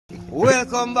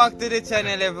Welcome back to the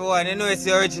channel, everyone. You know it's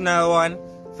the original one.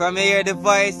 From here the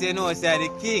voice, you know it's the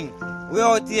king. We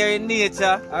out here in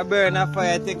nature, I burn a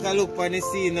fire, take a look on the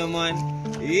scene, man.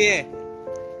 Yeah.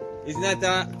 It's not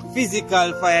a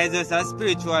physical fire, it's just a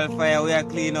spiritual fire. We are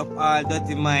clean up all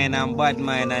dirty mind and bad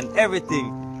mind and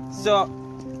everything. So,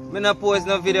 I not post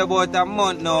no video about a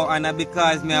month now, and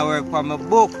because I work for my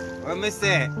book. What me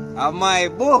say? My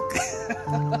book.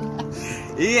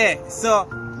 Yeah, so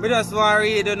I just want to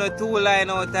read no 2 lines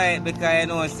out of it because you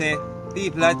know say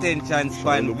people attention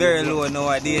span very low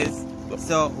nowadays.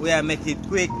 So we are make it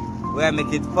quick, we are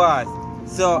make it fast.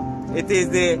 So it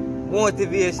is the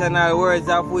motivational words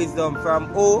of wisdom from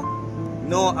who?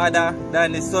 No other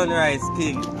than the Sunryze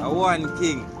King, a one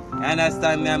king. You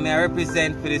understand me? I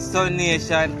represent for the Sun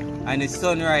Nation and the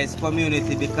Sunryze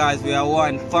community because we are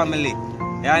one family.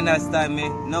 You understand me?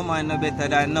 No man no better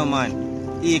than no man.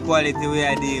 Equality we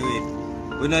are dealing with.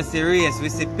 We don't see race, we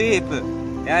see people.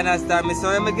 You understand me? So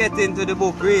let me get into the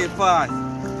book real fast.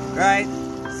 Right?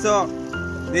 So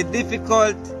the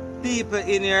difficult people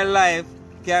in your life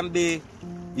can be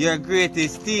your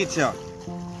greatest teacher.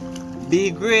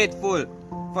 Be grateful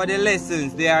for the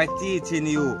lessons they are teaching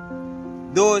you.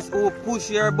 Those who push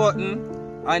your button,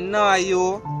 annoy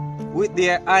you with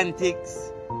their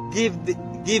antics, give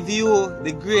you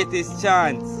the greatest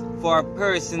chance for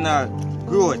personal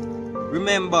growth.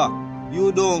 Remember,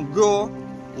 you don't grow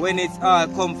when it's all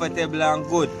comfortable and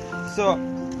good. So,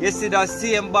 you see that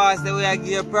same boss that we give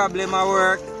you a problem at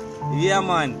work? Yeah,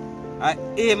 man.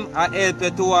 Him I help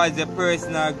you towards your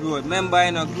personal growth. Remember,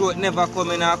 you know, growth never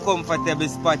come in a comfortable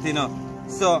spot, you know.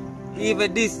 So,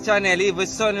 even this channel, even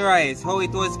Sunryze, how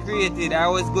it was created, I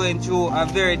was going through a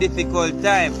very difficult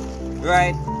time,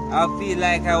 right? I feel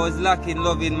like I was lacking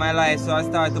love in my life, so I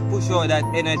started to push out that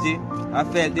energy. I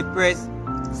felt depressed,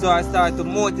 so I started to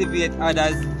motivate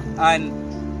others, and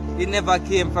it never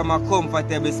came from a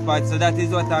comfortable spot. So that is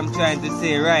what I'm trying to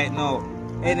say right now.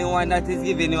 Anyone that is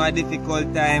giving you a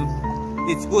difficult time,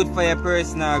 it's good for your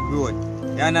personal growth.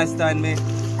 You understand me?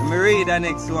 Let me read the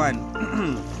next one.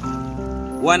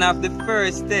 One of the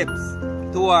first steps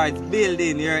towards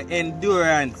building your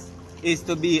endurance is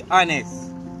to be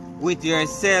honest with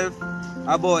yourself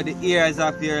about the areas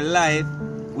of your life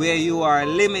where you are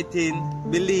limiting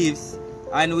beliefs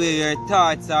and where your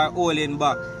thoughts are holding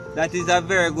back. That is a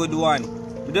very good one.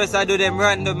 We just do them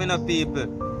random, you know, people.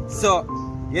 So,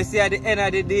 you see, at the end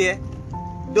of the day,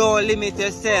 don't limit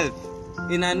yourself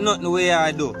in a nothing way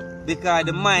you do, because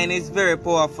the mind is very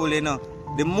powerful, you know.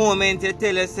 The moment you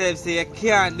tell yourself say you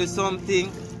can't do something,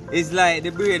 it's like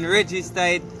the brain register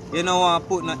it, you don't want to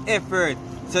put no effort.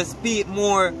 So speak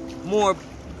more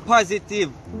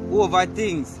positive over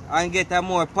things and get a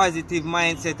more positive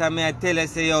mindset. And I tell you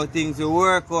say how things will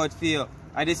work out for you.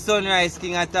 And the Sunryze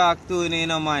King I talk to you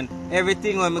know, man.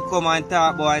 Everything when me come and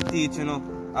talk about and teach, you know,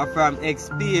 are from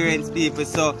experienced people.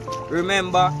 So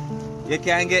remember, you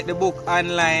can get the book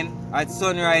online at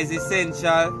Sunryze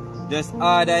Essential. Just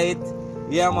order it.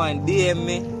 Yeah, man, DM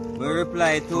me. We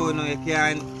reply to you. You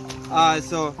can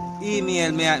also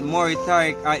email me at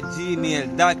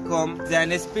moritarik@gmail.com.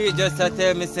 And the spirit just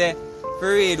tell me say, to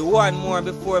read one more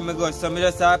before me go. So me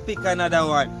just pick another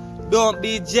one. Don't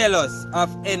be jealous of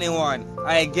anyone.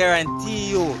 I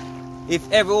guarantee you, if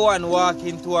everyone walk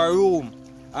into a room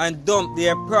and dump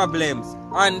their problems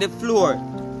on the floor,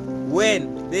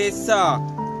 when they saw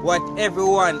what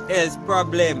everyone else's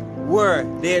problem were,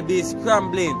 they'll be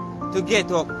scrambling to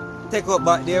get up, take up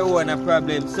back their own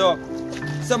problem. So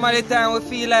some of the time we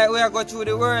feel like we are going through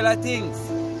the world of things,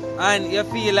 and you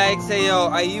feel like say, yo,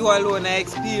 are you alone I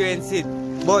experience it?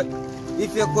 But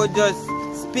if you could just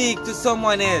speak to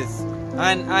someone else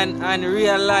and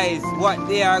realize what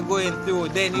they are going through,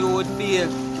 then you would feel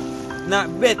not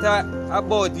better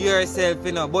about yourself,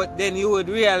 you know, but then you would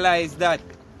realize that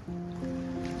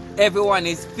everyone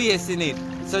is facing it.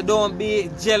 So don't be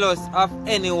jealous of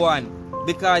anyone,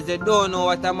 because you don't know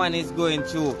what a man is going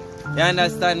through. You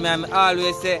understand me? I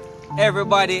always say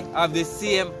everybody have the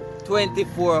same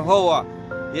 24 hour.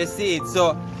 You see it?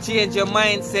 So change your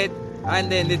mindset, and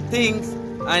then the things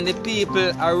and the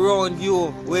people around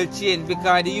you will change,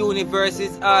 because the universe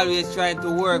is always trying to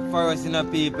work for us, you know,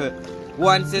 people.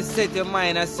 Once you set your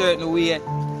mind a certain way,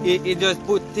 it just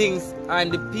put things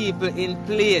and the people in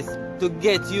place to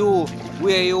get you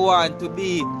where you want to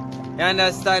be. You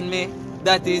understand me?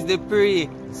 That is the pre.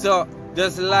 So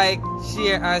just like,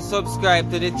 share and subscribe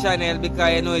to the channel,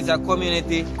 because you know it's a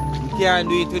community. You can't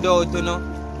do it without, you know.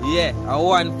 Yeah, a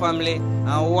one family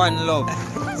and one love.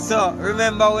 So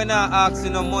remember, we're not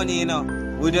asking no money, you know.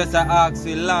 We just ask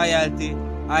for loyalty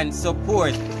and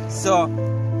support. So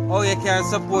how you can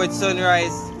support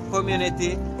Sunryze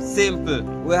community. Simple.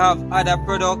 We have other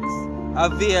products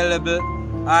available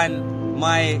on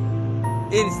my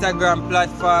Instagram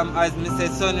platform as Mr.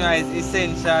 Sunryze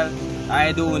Essential.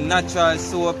 I do natural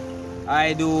soap.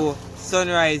 I do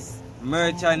Sunryze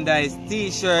merchandise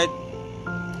t-shirt.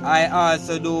 I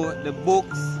also do the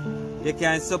books. You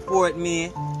can support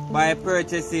me by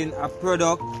purchasing a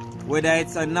product, whether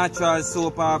it's a natural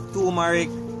soap of turmeric,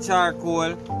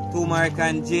 charcoal, turmeric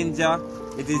and ginger.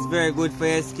 It is very good for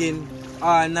your skin.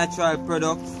 All natural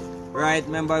products, right?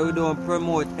 Remember, we don't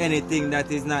promote anything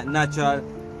that is not natural.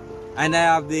 And I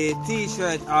have the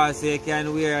t-shirt also. You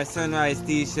can wear a Sunryze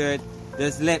t-shirt.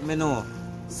 Just let me know.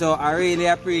 So I really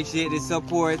appreciate the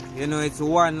support. You know, it's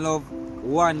one love,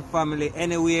 one family.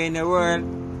 Anywhere in the world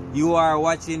you are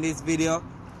watching this video,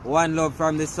 one love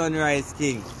from the Sunryze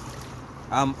King.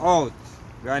 I'm out.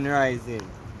 Grand Rising.